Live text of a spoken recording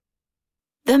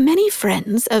the many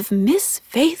friends of Miss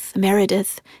Faith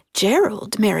Meredith,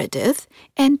 Gerald Meredith,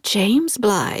 and James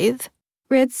Blythe,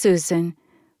 read Susan,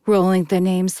 rolling the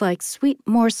names like sweet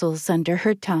morsels under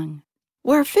her tongue,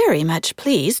 were very much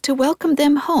pleased to welcome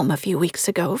them home a few weeks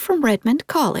ago from Redmond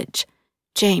College.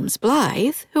 James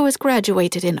Blythe, who was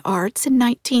graduated in arts in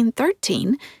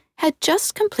 1913, had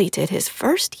just completed his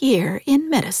first year in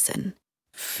medicine.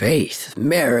 Faith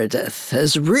Meredith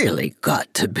has really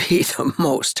got to be the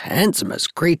most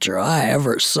handsomest creature I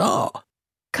ever saw,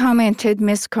 commented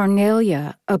Miss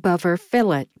Cornelia above her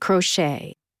fillet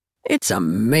crochet. It's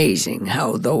amazing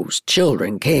how those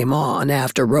children came on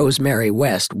after Rosemary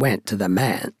West went to the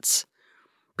manse.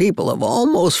 People have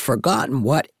almost forgotten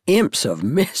what imps of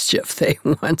mischief they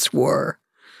once were.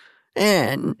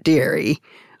 And, dearie,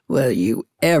 will you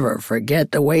ever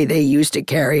forget the way they used to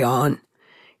carry on?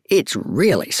 It's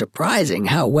really surprising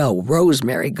how well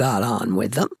Rosemary got on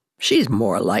with them. She's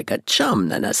more like a chum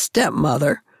than a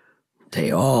stepmother.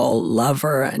 They all love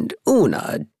her, and Una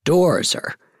adores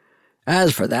her.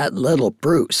 As for that little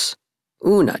Bruce,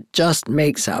 Una just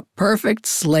makes a perfect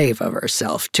slave of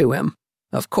herself to him.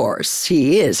 Of course,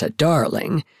 he is a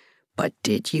darling, but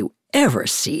did you ever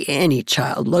see any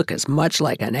child look as much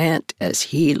like an aunt as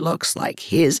he looks like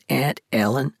his Aunt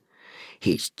Ellen?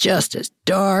 He's just as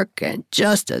dark and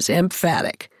just as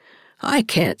emphatic. I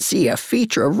can't see a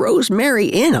feature of Rosemary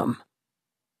in him.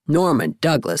 Norman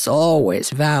Douglas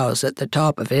always vows at the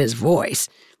top of his voice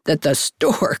that the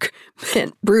stork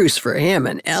meant Bruce for him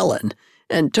and Ellen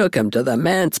and took him to the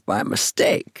manse by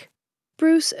mistake.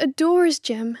 Bruce adores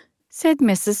Jem, said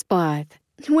Mrs. Blythe.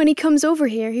 When he comes over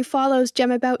here, he follows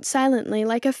Jem about silently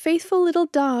like a faithful little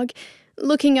dog,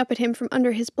 looking up at him from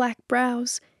under his black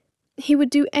brows. He would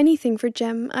do anything for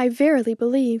Jem, I verily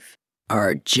believe.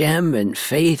 Are Jem and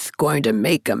Faith going to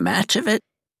make a match of it?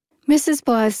 Mrs.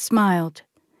 Blythe smiled.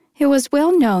 It was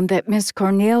well known that Miss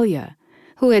Cornelia,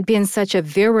 who had been such a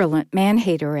virulent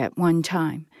man-hater at one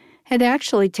time, had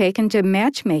actually taken to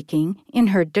matchmaking in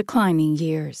her declining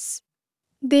years.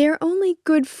 They are only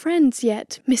good friends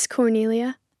yet, Miss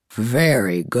Cornelia.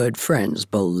 Very good friends,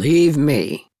 believe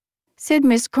me, said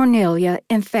Miss Cornelia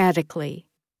emphatically.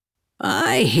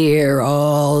 I hear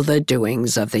all the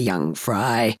doings of the young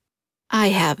fry. I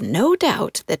have no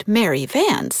doubt that Mary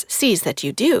Vance sees that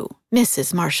you do,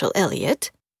 Mrs. Marshall Elliott,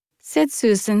 said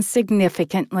Susan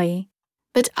significantly.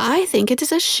 But I think it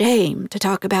is a shame to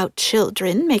talk about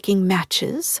children making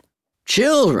matches.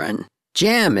 Children?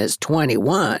 Jem is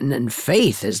 21 and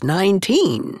Faith is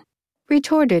 19,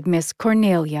 retorted Miss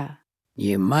Cornelia.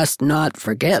 You must not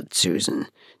forget, Susan,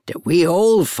 that we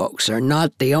old folks are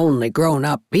not the only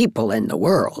grown-up people in the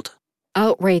world.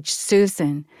 Outraged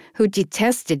Susan, who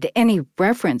detested any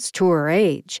reference to her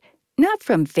age, not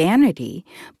from vanity,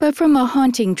 but from a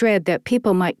haunting dread that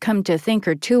people might come to think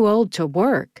her too old to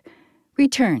work,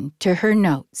 returned to her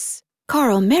notes.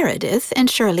 Carl Meredith and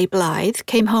Shirley Blythe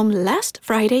came home last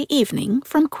Friday evening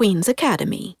from Queen's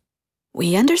Academy.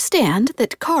 We understand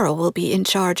that Carl will be in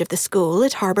charge of the school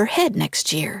at Harbor Head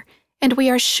next year, and we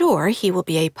are sure he will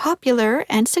be a popular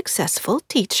and successful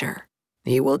teacher.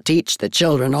 He will teach the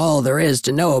children all there is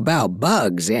to know about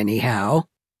bugs, anyhow,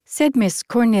 said Miss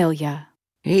Cornelia.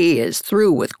 He is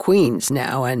through with Queen's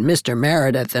now, and Mr.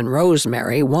 Meredith and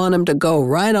Rosemary want him to go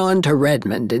right on to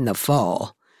Redmond in the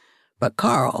fall. But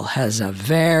Carl has a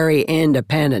very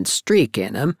independent streak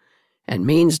in him and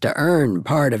means to earn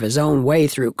part of his own way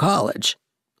through college.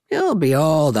 He'll be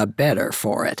all the better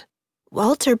for it.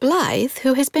 Walter Blythe,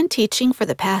 who has been teaching for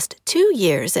the past 2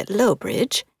 years at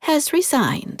Lowbridge, has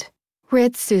resigned,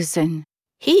 read Susan.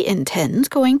 He intends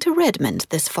going to Redmond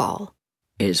this fall.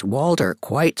 Is Walter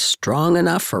quite strong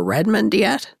enough for Redmond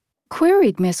yet?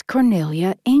 Queried Miss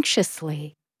Cornelia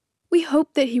anxiously. We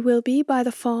hope that he will be by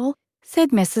the fall, said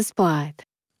Mrs. Blythe.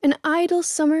 An idle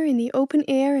summer in the open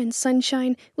air and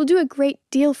sunshine will do a great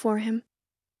deal for him.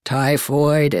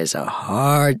 Typhoid is a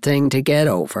hard thing to get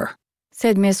over,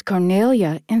 said Miss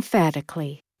Cornelia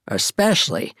emphatically.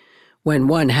 Especially when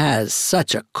one has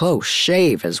such a close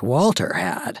shave as Walter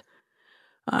had.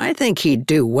 I think he'd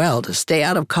do well to stay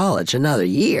out of college another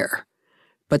year.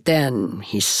 But then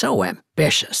he's so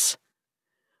ambitious.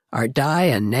 Are Di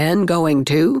and Nan going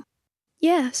too?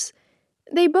 Yes.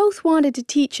 They both wanted to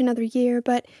teach another year,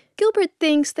 but Gilbert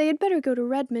thinks they had better go to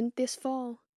Redmond this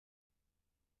fall.